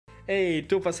Hey,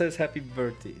 Topa says happy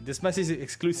birthday. This message is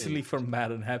exclusively for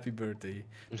Madden. Happy birthday.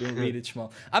 Don't read it, Shmon.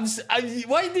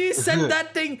 Why do you send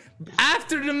that thing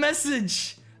after the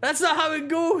message? That's not how it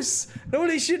goes.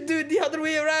 Nobody should do it the other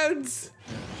way around.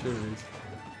 Sure it is.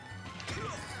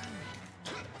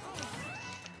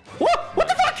 What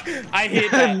the fuck? I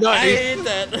hate that. Nice. I hate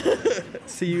that.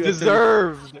 See you.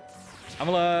 Deserved. I'm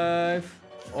alive.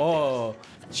 Oh,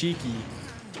 cheeky.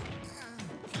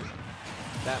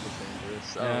 That was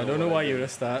dangerous. Yeah, I don't know why you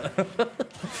risked that.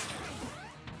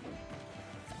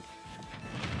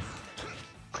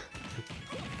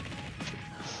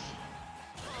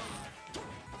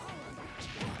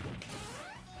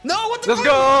 No, what the fuck? Let's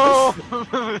go!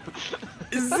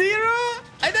 0?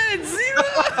 I did it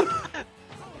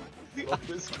 0! Love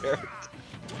this character.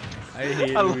 I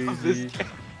hate Luigi.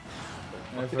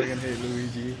 I fucking hate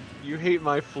Luigi. You hate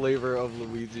my flavor of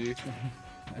Luigi.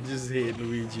 I just hate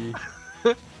Luigi.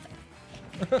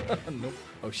 Nope.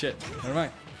 Oh shit. Never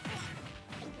mind.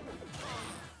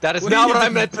 That is not what I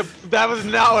meant to. That was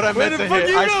not what I meant to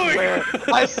hit. I going? swear.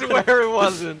 I swear it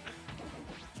wasn't.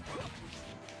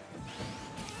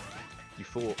 You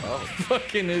fool. Oh.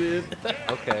 Fucking idiot.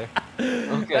 Okay.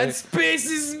 Okay. That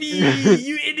spaces me,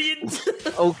 you idiot.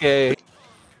 Okay.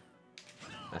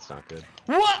 That's not good.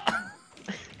 What?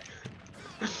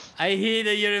 I hate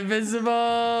that you're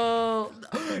invincible.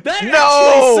 That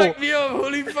actually sucked me up.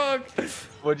 Holy fuck.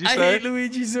 What'd you say? I hate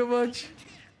Luigi so much.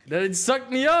 That it sucked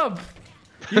me up.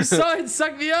 You saw it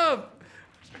suck me up.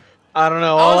 I don't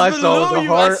know. All I saw was a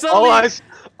hard.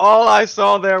 All I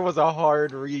saw there was a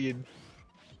hard read.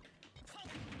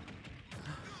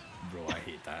 Bro, I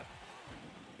hate that.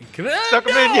 Suck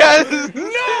him in, yes.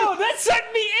 No, that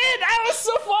sucked me in. I was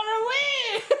so far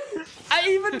away. I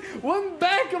even went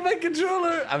back on my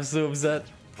controller. I'm so upset.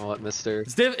 What, mister?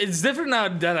 It's different now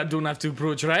that I don't have to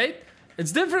approach, right?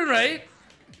 It's different, right?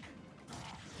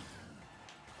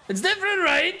 It's different,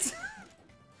 right?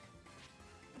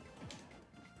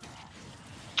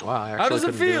 Wow, How does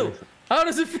it feel? How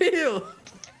does it feel?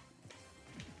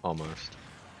 Almost.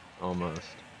 Almost.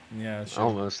 Yeah, sure.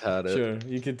 Almost had it. Sure,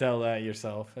 you can tell that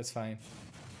yourself. That's fine.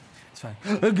 It's fine.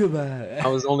 Goodbye. I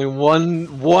was only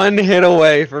one hit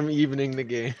away from evening the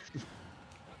game.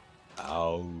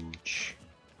 Ouch.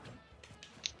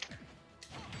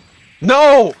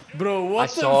 No! Bro, what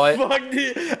the fuck,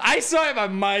 dude? I saw it in my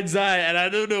mind's eye, and I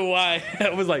don't know why. I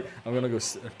was like, I'm gonna go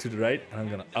to the right, and I'm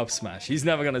gonna up smash. He's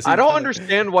never gonna see I don't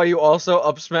understand why you also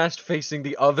up smashed facing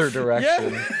the other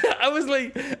direction. Yeah, I was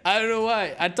like, I don't know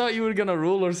why. I thought you were gonna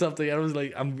roll or something. I was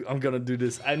like, I'm gonna do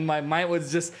this, and my mind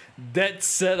was just dead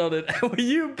set on it. And when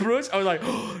you approached, I was like,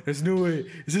 oh, there's no way.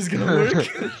 Is this gonna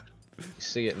work? You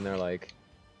see it, and they're like,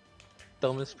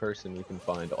 dumbest person we can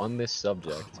find on this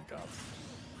subject. Oh my god.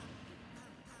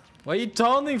 What are you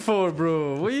taunting for,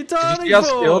 bro? What are you taunting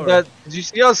for? Did you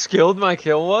see how skilled my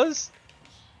kill was?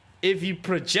 If you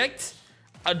project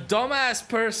a dumbass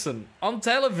person on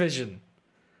television,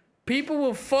 people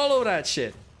will follow that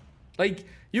shit. Like,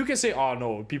 you can say, oh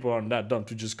no, people aren't that dumb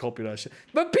to just copy that shit.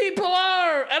 But people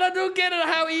are! And I don't get it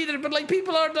how either, but like,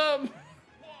 people are dumb.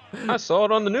 I saw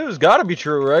it on the news. Gotta be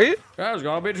true, right? Yeah, it's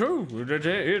gotta be true.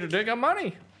 Here to take our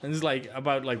money. And it's like,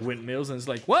 about like windmills, and it's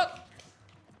like, what?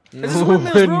 This is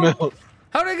windmills, bro.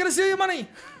 How are they gonna steal your money?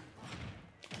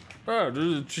 Oh,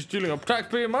 this is stealing of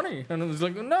taxpayer money. And it's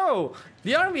like, no,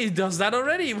 the army does that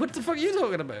already. What the fuck are you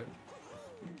talking about?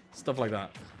 Stuff like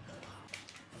that.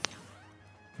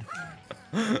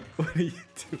 What are you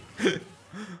doing?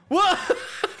 What?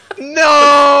 No,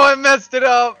 I messed it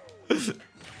up.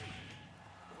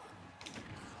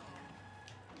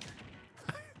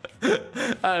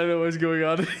 I don't know what's going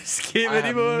on in this game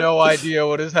anymore. I have no idea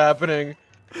what is happening.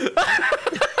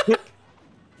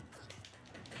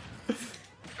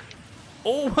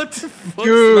 Oh, what the fuck?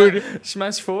 Dude!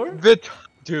 Smash 4?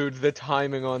 Dude, the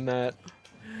timing on that.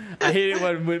 I hate it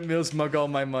when windmills mug all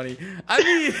my money. I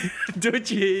mean, don't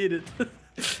you hate it?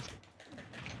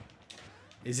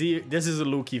 This is a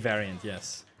Loki variant,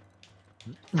 yes.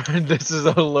 This is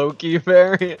a Loki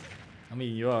variant? I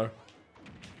mean, you are.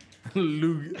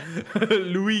 Lui-Ki.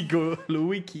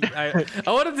 I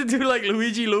wanted to do like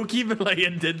Luigi Loki, but like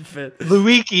it didn't fit.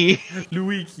 Lui-Ki.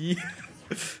 Lui-Ki.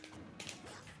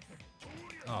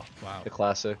 Oh, wow. The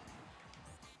classic.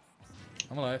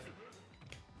 I'm alive.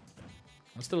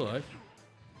 I'm still alive.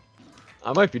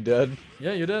 I might be dead.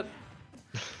 Yeah, you're dead.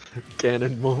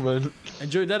 Canon moment.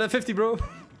 Enjoy that at 50, bro.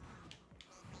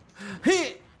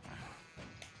 Hey!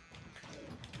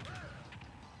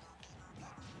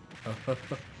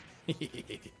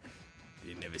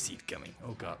 You never see it coming.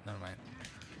 Oh god, never mind.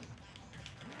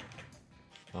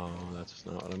 Oh, that's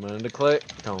not what I meant to click.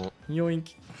 Don't.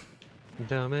 Yoink.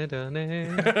 Dame,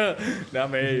 dame.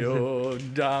 Dame yo,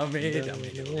 dame, dame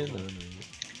yo.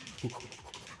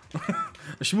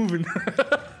 Shmovin'.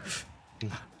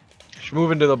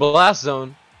 Moving to the blast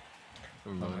zone.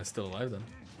 Oh, am I still alive then?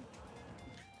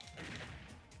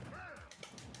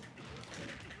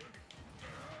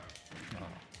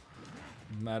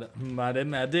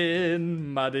 Madden,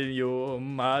 yo,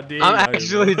 madden. I'm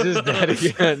actually just dead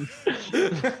again.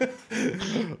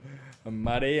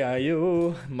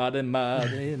 Madden, madden,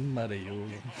 yo.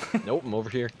 Nope, I'm over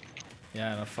here.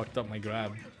 Yeah, and I fucked up my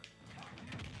grab.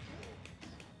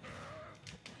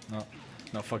 No,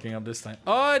 not fucking up this time.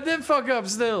 Oh, I did fuck up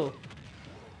still.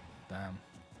 Damn.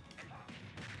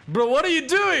 Bro, what are you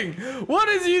doing? What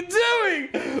is you doing?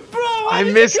 Bro, I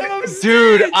missed,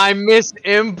 dude, I missed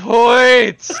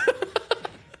inputs.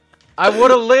 I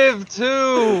would have lived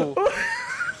too.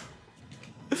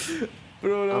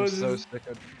 Bro, that I'm was so sick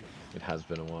of it. Has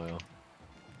been a while.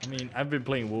 I mean, I've been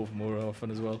playing Wolf more often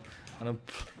as well. And I'm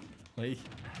like,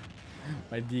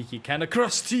 my DK kinda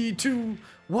crusty too.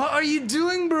 What are you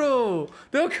doing, bro?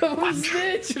 Don't come on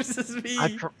stage versus me.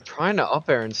 I'm trying to up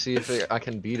air and see if I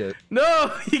can beat it.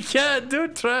 No, you can't.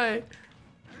 Don't try.